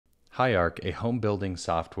HighArc, a home building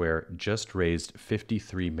software, just raised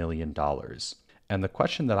 $53 million. And the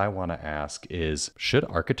question that I want to ask is, should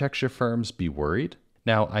architecture firms be worried?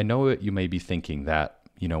 Now, I know that you may be thinking that,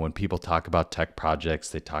 when people talk about tech projects,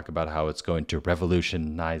 they talk about how it's going to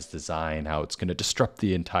revolutionize design, how it's going to disrupt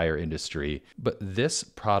the entire industry. But this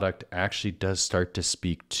product actually does start to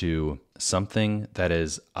speak to something that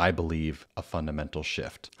is, I believe, a fundamental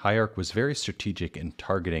shift. HighArc was very strategic in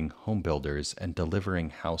targeting home builders and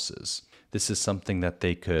delivering houses. This is something that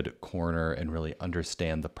they could corner and really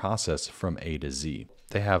understand the process from A to Z.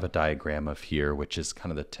 They have a diagram of here, which is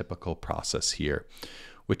kind of the typical process here,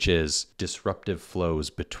 which is disruptive flows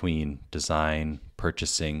between design,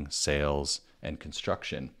 purchasing, sales, and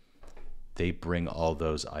construction. They bring all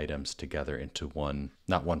those items together into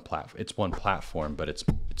not one platform. It's one platform, but it's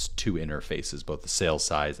two interfaces, both the sales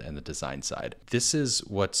side and the design side. This is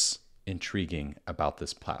what's intriguing about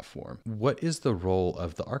this platform. What is the role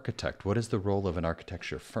of the architect? What is the role of an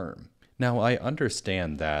architecture firm? Now, I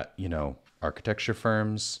understand that, architecture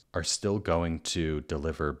firms are still going to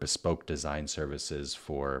deliver bespoke design services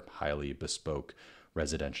for highly bespoke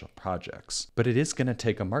residential projects. But it is going to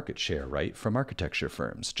take a market share, right, from architecture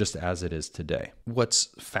firms, just as it is today. What's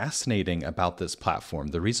fascinating about this platform,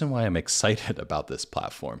 the reason why I'm excited about this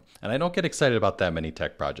platform, and I don't get excited about that many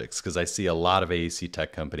tech projects because I see a lot of AEC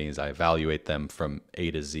tech companies, I evaluate them from A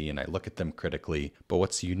to Z and I look at them critically. But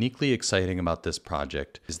what's uniquely exciting about this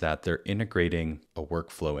project is that they're integrating a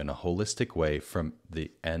workflow in a holistic way from the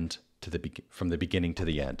beginning to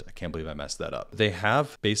the end. I can't believe I messed that up. They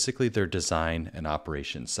have basically their design and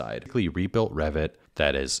operations side. Basically rebuilt Revit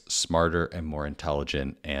that is smarter and more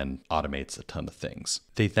intelligent and automates a ton of things.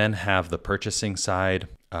 They then have the purchasing side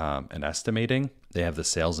and estimating. They have the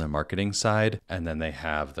sales and marketing side, and then they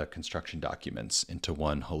have the construction documents into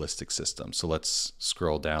one holistic system. So let's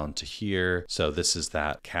scroll down to here. So this is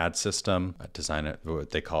that CAD system, what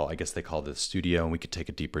they call the studio, and we could take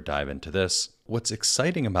a deeper dive into this. What's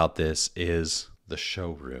exciting about this is the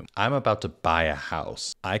showroom. I'm about to buy a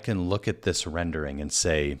house. I can look at this rendering and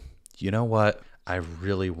say, you know what? I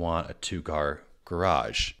really want a 2-car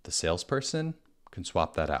garage. The salesperson can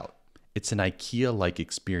swap that out. It's an IKEA-like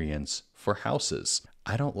experience for houses.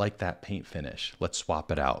 I don't like that paint finish. Let's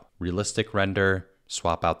swap it out. Realistic render,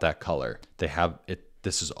 swap out that color. They have it.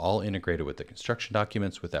 This is all integrated with the construction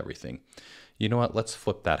documents, with everything. You know what? Let's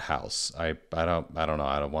flip that house. I don't know.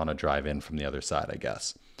 I don't want to drive in from the other side, I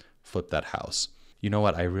guess. Flip that house. You know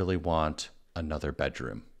what? I really want another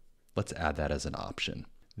bedroom. Let's add that as an option.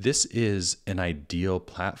 This is an ideal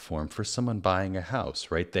platform for someone buying a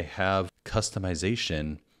house, right? They have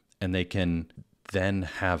customization and they can then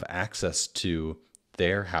have access to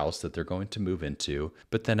their house that they're going to move into,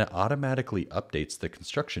 but then it automatically updates the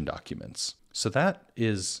construction documents. So that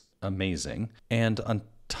is amazing. And on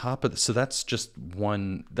top of this, so that's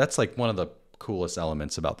like one of the coolest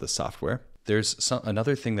elements about this software. There's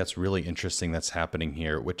another thing that's really interesting that's happening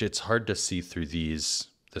here, which it's hard to see through this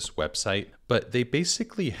website, but they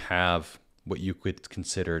basically have what you could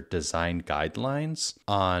consider design guidelines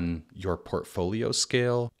on your portfolio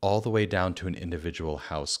scale all the way down to an individual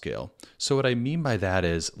house scale. So what I mean by that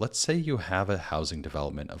is, let's say you have a housing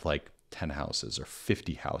development of like 10 houses or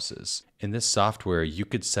 50 houses. In this software, you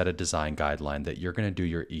could set a design guideline that you're going to do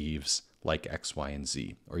your eaves like X, Y, and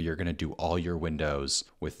Z, or you're going to do all your windows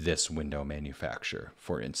with this window manufacturer,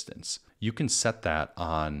 for instance. You can set that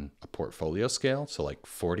on a portfolio scale, so like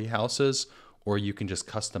 40 houses, or you can just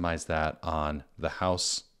customize that on the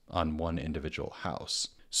house, on one individual house.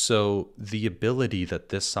 So the ability that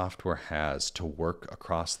this software has to work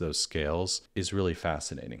across those scales is really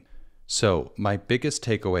fascinating. So my biggest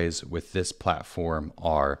takeaways with this platform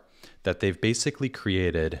are that they've basically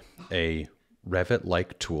created a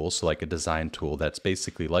Revit-like tool, so like a design tool that's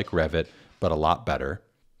basically like Revit, but a lot better.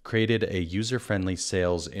 Created a user-friendly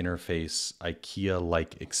sales interface,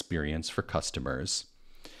 IKEA-like experience for customers.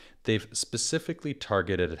 They've specifically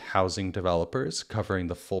targeted housing developers, covering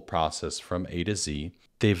the full process from A to Z.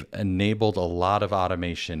 They've enabled a lot of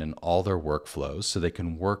automation in all their workflows, so they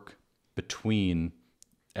can work between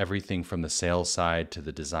everything from the sales side to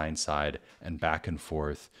the design side and back and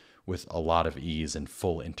forth with a lot of ease and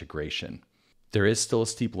full integration. There is still a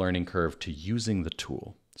steep learning curve to using the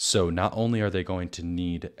tool. So not only are they going to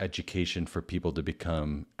need education for people to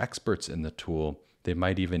become experts in the tool, they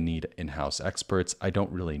might even need in-house experts. I don't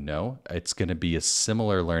really know. It's going to be a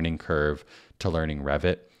similar learning curve to learning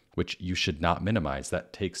Revit, which you should not minimize.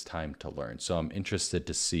 That takes time to learn. So I'm interested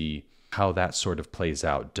to see how that sort of plays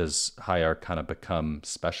out. Does HighArc kind of become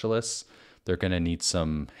specialists? They're going to need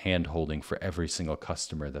some hand-holding for every single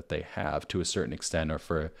customer that they have to a certain extent or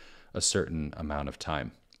for a certain amount of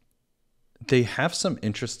time. They have some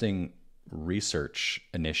interesting research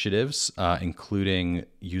initiatives, including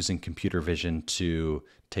using computer vision to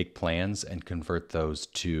take plans and convert those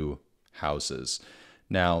to houses.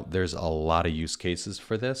 Now, there's a lot of use cases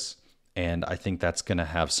for this, and I think that's going to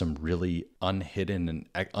have some really unhidden and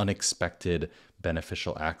unexpected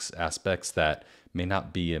beneficial aspects that may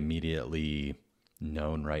not be immediately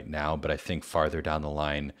known right now, but I think farther down the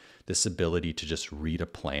line, this ability to just read a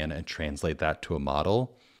plan and translate that to a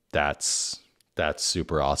model, that's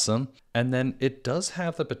super awesome. And then it does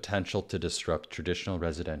have the potential to disrupt traditional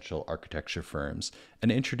residential architecture firms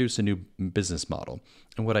and introduce a new business model.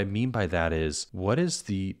 And what I mean by that is, what is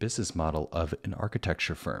the business model of an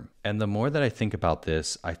architecture firm? And the more that I think about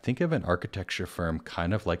this, I think of an architecture firm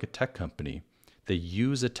kind of like a tech company. They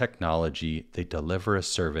use a technology, they deliver a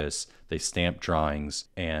service, they stamp drawings,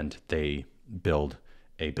 and they build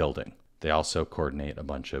a building. They also coordinate a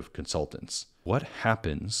bunch of consultants. What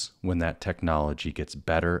happens when that technology gets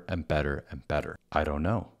better and better and better? I don't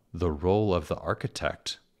know. The role of the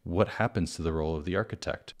architect. What happens to the role of the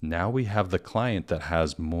architect? Now we have the client that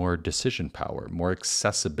has more decision power, more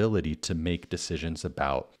accessibility to make decisions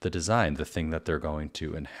about the design, the thing that they're going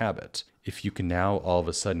to inhabit. If you can now all of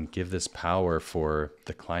a sudden give this power for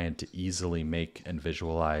the client to easily make and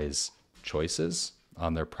visualize choices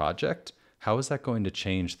on their project, how is that going to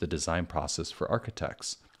change the design process for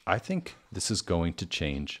architects? I think this is going to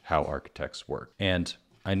change how architects work. And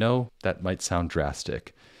I know that might sound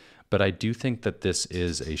drastic, but I do think that this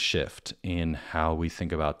is a shift in how we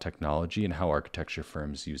think about technology and how architecture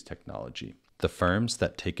firms use technology. The firms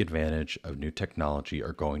that take advantage of new technology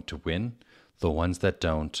are going to win. The ones that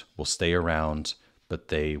don't will stay around, but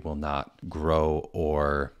they will not grow,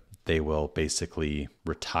 or they will basically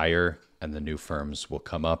retire, and the new firms will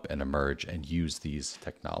come up and emerge and use these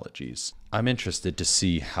technologies. I'm interested to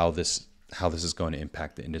see how this is going to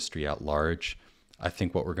impact the industry at large. I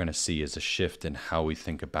think what we're going to see is a shift in how we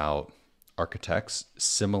think about architects,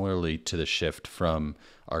 similarly to the shift from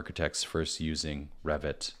architects first using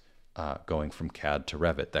Revit, going from CAD to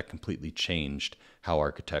Revit. That completely changed how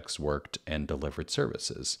architects worked and delivered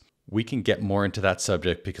services. We can get more into that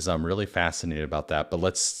subject because I'm really fascinated about that, but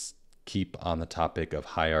let's keep on the topic of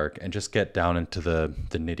HighArc and just get down into the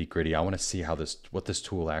nitty gritty. I want to see what this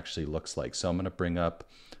tool actually looks like. So I'm going to bring up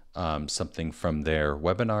something from their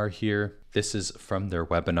webinar here. This is from their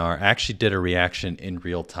webinar. I actually did a reaction in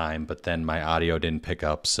real time, but then my audio didn't pick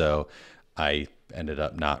up, so I ended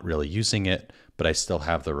up not really using it, but I still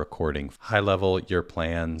have the recording. High level, your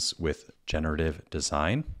plans with generative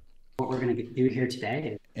design. What we're going to do here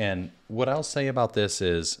today. And what I'll say about this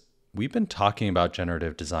is, we've been talking about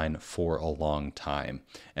generative design for a long time,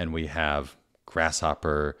 and we have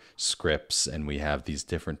Grasshopper scripts, and we have these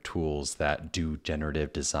different tools that do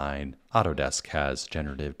generative design. Autodesk has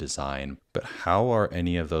generative design, but how are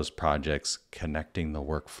any of those projects connecting the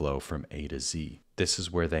workflow from A to Z? This is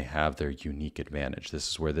where they have their unique advantage. This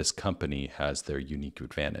is where this company has their unique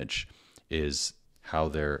advantage, is how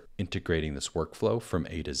they're integrating this workflow from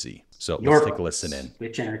A to Z. So let's take a listen in.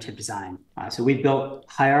 With generative design. So we built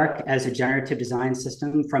HighArc as a generative design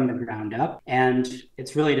system from the ground up, and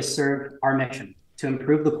it's really to serve our mission, to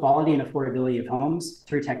improve the quality and affordability of homes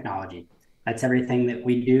through technology. That's everything that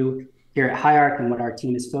we do here at HighArc and what our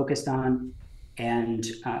team is focused on. And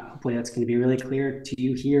hopefully that's going to be really clear to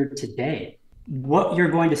you here today. What you're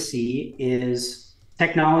going to see is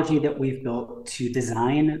technology that we've built to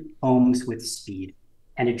design homes with speed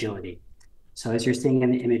and agility. So as you're seeing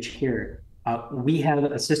in the image here, we have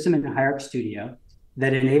a system in the HighArc Studio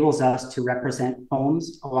that enables us to represent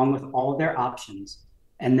homes along with all of their options,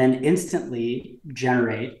 and then instantly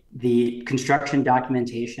generate the construction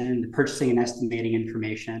documentation, the purchasing and estimating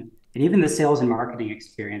information, and even the sales and marketing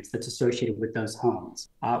experience that's associated with those homes.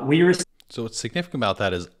 So what's significant about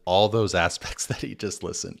that is all those aspects that he just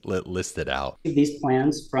listed out. These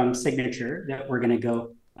plans from Signature that we're going to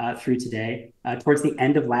go through today towards the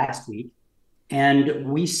end of last week. And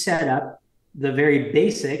we set up the very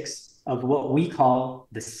basics of what we call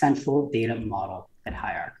the central data model at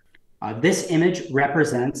HighArc. This image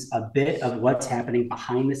represents a bit of what's happening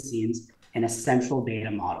behind the scenes in a central data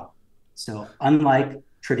model. So unlike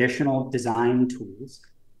traditional design tools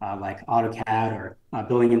like AutoCAD or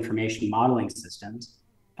building information modeling systems,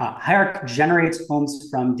 HighArc generates homes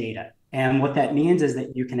from data. And what that means is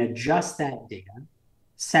that you can adjust that data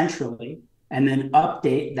centrally and then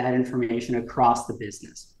update that information across the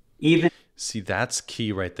business. See, that's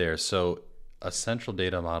key right there. So a central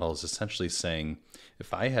data model is essentially saying,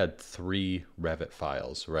 if I had 3 Revit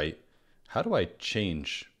files, right, how do I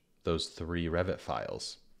change those 3 Revit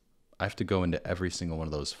files? I have to go into every single one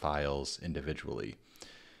of those files individually.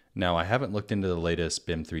 Now, I haven't looked into the latest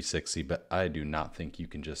BIM 360, but I do not think you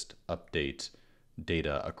can just update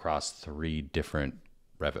data across 3 different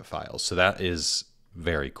Revit files. So that is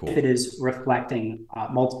very cool. If it is reflecting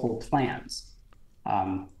multiple plans.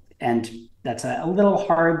 And that's a little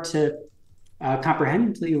hard to comprehend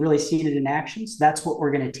until you really see it in action. So that's what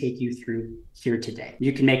we're going to take you through here today.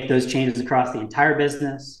 You can make those changes across the entire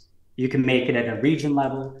business. You can make it at a region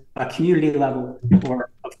level, a community level,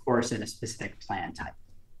 or of course at a specific plan type.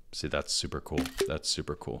 See, that's super cool. That's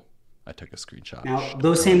super cool. I took a screenshot. Now,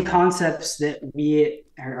 those same concepts that we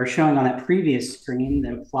are showing on that previous screen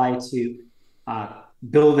that apply to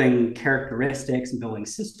building characteristics and building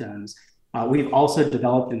systems, we've also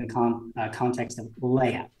developed in the context of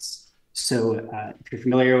layouts. So if you're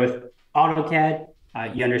familiar with AutoCAD,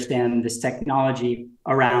 you understand this technology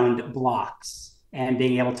around blocks and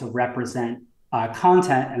being able to represent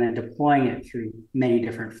content and then deploying it through many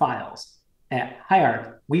different files. At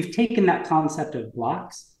HighArc, we've taken that concept of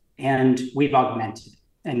blocks and we've augmented it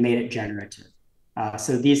and made it generative.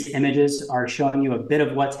 So these images are showing you a bit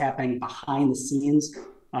of what's happening behind the scenes.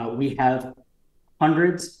 We have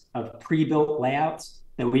hundreds of pre-built layouts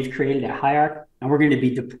that we've created at HighArc, and we're going to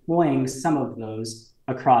be deploying some of those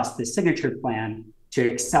across the signature plan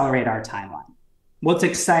to accelerate our timeline. What's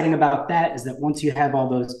exciting about that is that once you have all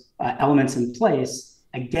those elements in place,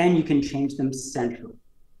 again, you can change them centrally.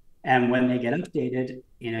 And when they get updated,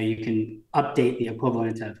 you can update the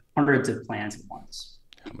equivalent of hundreds of plans at once.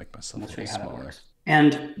 I'll make myself a little smaller.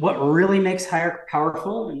 And what really makes HighArc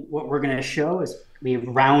powerful and what we're going to show is we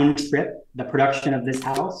round trip the production of this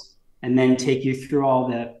house and then take you through all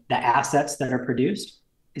the assets that are produced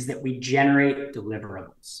is that we generate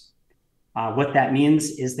deliverables. What that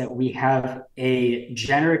means is that we have a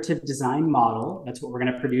generative design model. That's what we're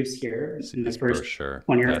going to produce here in the first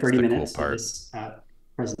 20 or 30 minutes of this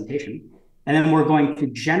presentation. And then we're going to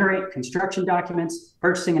generate construction documents,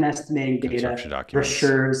 purchasing and estimating data,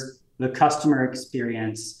 brochures, the customer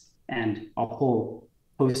experience, and a whole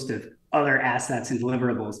host of other assets and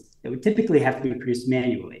deliverables that would typically have to be produced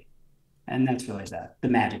manually. And that's really the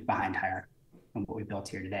magic behind HighArc and what we built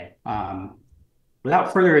here today.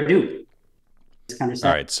 Without further ado, all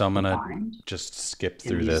right, so I'm gonna just skip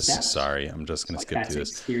through this. Sorry, I'm just gonna skip through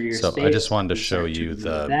this. So I just wanted to show you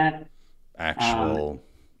the actual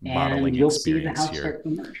modeling experience here.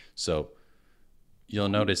 So you'll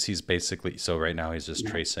notice he's basically, so right now he's just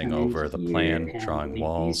tracing over the plan, drawing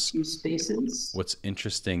walls. What's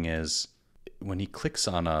interesting is when he clicks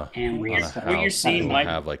on a house, what you're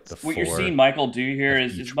seeing, Michael, do here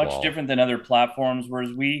is much different than other platforms.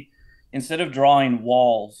 Whereas we, instead of drawing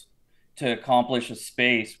walls to accomplish a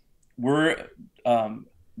space, we're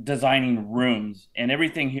designing rooms and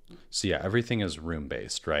everything here. So yeah, everything is room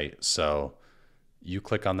based, right? So you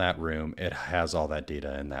click on that room, it has all that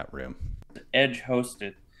data in that room. Edge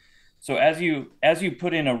hosted. So as you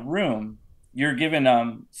put in a room, you're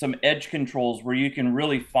given some edge controls where you can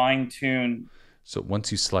really fine tune. So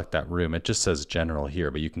once you select that room, it just says general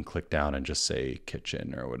here, but you can click down and just say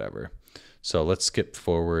kitchen or whatever. So let's skip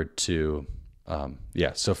forward to,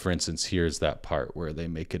 so for instance, here's that part where they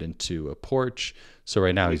make it into a porch. So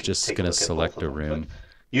right now he's just going to select a room.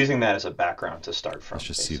 Using that as a background to start from. Let's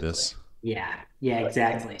just see this. Yeah,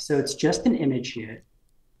 exactly. So it's just an image here.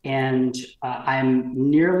 And I'm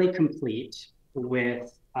nearly complete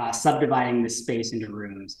with subdividing this space into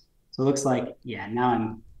rooms. So it looks like, now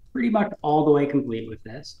I'm pretty much all the way complete with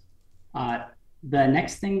this. The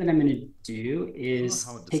next thing that I'm going to do is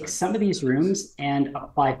take some of these rooms and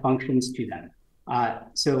apply functions to them.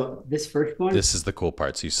 So this first one. This is the cool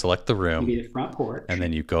part. So you select the room, the front porch, and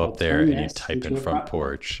then you go up there and you type in front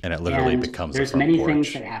porch, and it literally becomes a front porch. There's many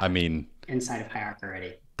things that happen inside of HighArc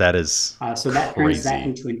already. That is so that turns that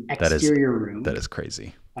into an exterior room. That is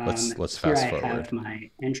crazy. Let's fast forward.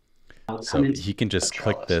 So he can just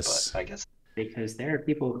click this. Because there are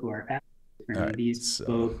people who are these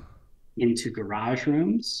both into garage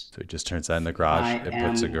rooms. So he just turns that in the garage. It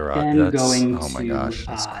puts a garage. Oh my gosh,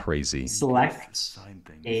 that's crazy. Select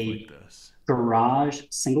a garage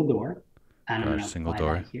single door. And garage single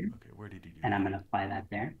door. Here. Okay, where did he do and I'm going to apply that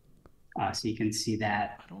there. So you can see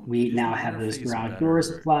that we now have those garage doors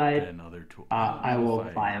applied. I will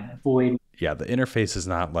apply a void. Yeah, the interface is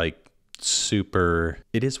not like super,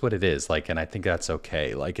 it is what it is. Like, and I think that's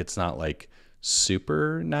okay. Like, it's not like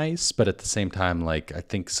super nice, but at the same time, like, I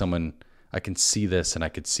think I can see this and I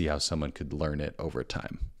could see how someone could learn it over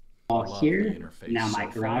time. All here, now my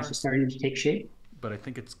garage is starting to take shape. But I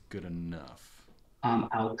think it's good enough.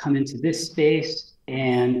 I'll come into this space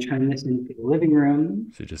and turn this into the living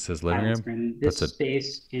room. So it just says living room. Turn this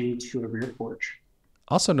space into a rear porch.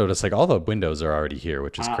 Also notice like all the windows are already here,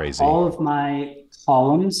 which is crazy. All of my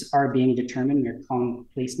columns are being determined, your column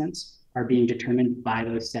placements are being determined by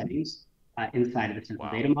those settings inside of the central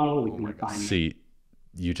data model. We can refine. See,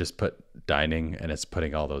 you just put dining and it's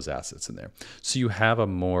putting all those assets in there. So you have a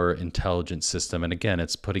more intelligent system. And again,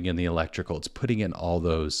 it's putting in the electrical, it's putting in all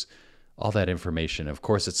that information. Of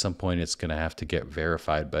course, at some point it's going to have to get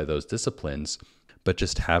verified by those disciplines, but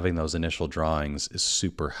just having those initial drawings is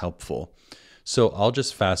super helpful. So I'll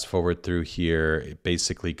just fast forward through here. It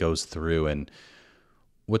basically goes through, and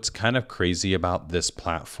what's kind of crazy about this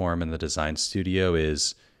platform in the design studio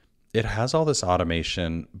is it has all this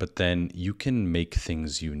automation, but then you can make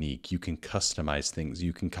things unique. You can customize things.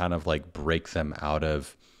 You can kind of like break them out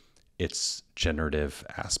of its generative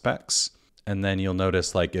aspects. And then you'll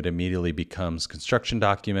notice like it immediately becomes construction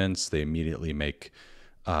documents. They immediately make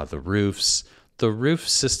the roofs. The roof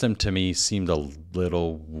system to me seemed a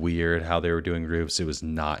little weird how they were doing roofs. It was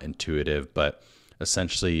not intuitive, but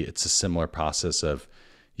essentially it's a similar process of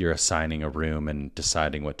you're assigning a room and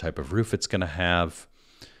deciding what type of roof it's going to have.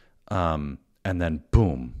 And then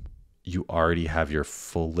boom, you already have your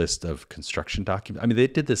full list of construction documents. I mean, they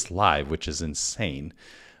did this live, which is insane.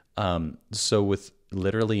 So with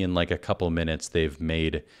literally in like a couple minutes, they've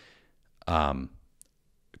made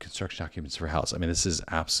construction documents for a house. I mean, this is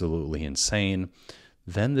absolutely insane.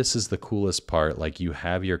 Then this is the coolest part. Like you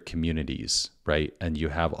have your communities, right? And you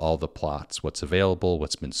have all the plots, what's available,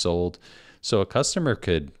 what's been sold. So a customer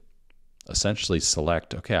could essentially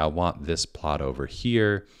select, okay, I want this plot over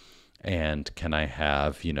here. And can I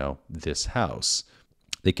have, this house?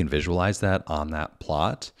 They can visualize that on that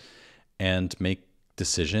plot and make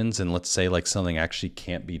decisions. And let's say like something actually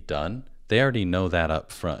can't be done. They already know that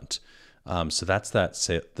up front. So that's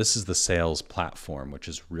this is the sales platform, which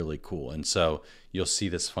is really cool. And so you'll see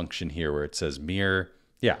this function here where it says mirror.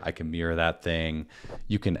 Yeah, I can mirror that thing.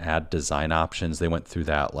 You can add design options. They went through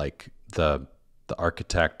that, like the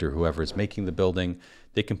architect or whoever is making the building,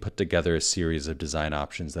 they can put together a series of design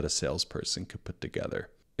options that a salesperson could put together.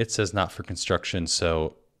 It says not for construction,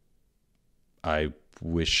 so I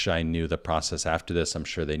wish I knew the process after this. I'm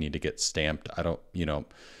sure they need to get stamped. I don't,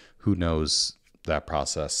 who knows that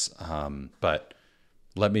process. But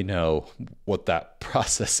let me know what that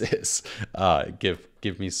process is.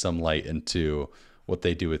 Give me some light into what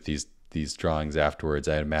they do with these drawings afterwards.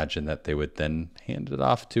 I imagine that they would then hand it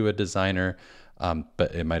off to a designer,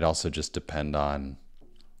 but it might also just depend on,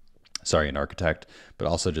 an architect, but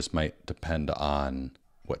also just might depend on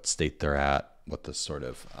what state they're at, what the sort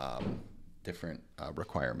of different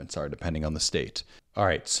requirements are depending on the state. All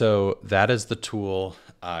right, so that is the tool.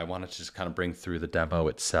 I wanted to just kind of bring through the demo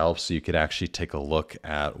itself so you could actually take a look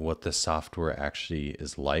at what the software actually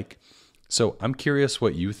is like. So I'm curious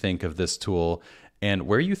what you think of this tool and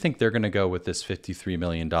where you think they're going to go with this $53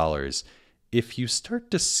 million. If you start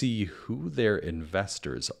to see who their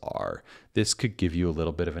investors are, this could give you a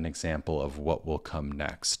little bit of an example of what will come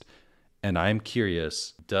next. And I'm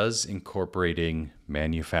curious, does incorporating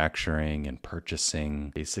manufacturing and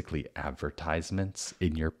purchasing, basically advertisements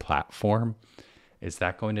in your platform, is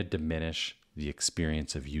that going to diminish the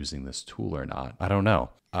experience of using this tool or not? I don't know.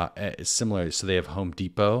 Similar, so they have Home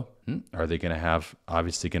Depot. Are they going to have,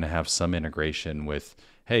 obviously going to have some integration with,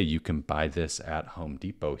 hey, you can buy this at Home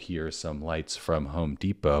Depot. Here are some lights from Home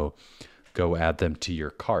Depot. Go add them to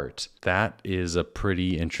your cart. That is a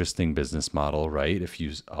pretty interesting business model, right? If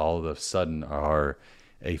you all of a sudden are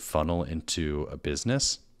a funnel into a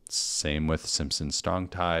business. Same with Simpson Strong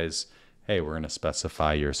Ties. Hey, we're going to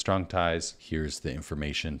specify your strong ties. Here's the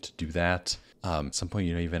information to do that. At some point,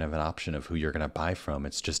 you don't even have an option of who you're going to buy from.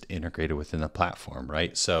 It's just integrated within the platform,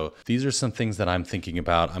 right? So these are some things that I'm thinking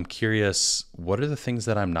about. I'm curious, what are the things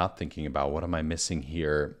that I'm not thinking about? What am I missing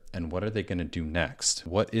here? And what are they going to do next?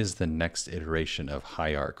 What is the next iteration of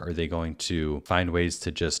HighArc? Are they going to find ways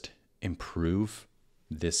to just improve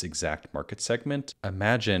this exact market segment?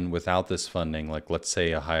 Imagine without this funding, like let's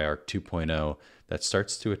say a HighArc 2.0 that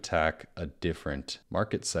starts to attack a different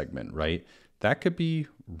market segment, right? That could be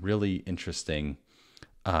really interesting.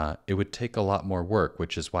 It would take a lot more work,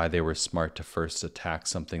 which is why they were smart to first attack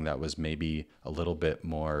something that was maybe a little bit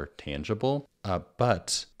more tangible.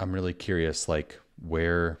 But I'm really curious, like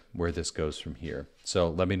where this goes from here. So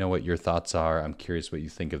let me know what your thoughts are. I'm curious what you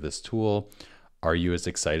think of this tool. Are you as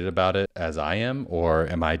excited about it as I am, or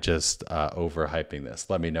am I just overhyping this?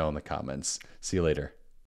 Let me know in the comments. See you later.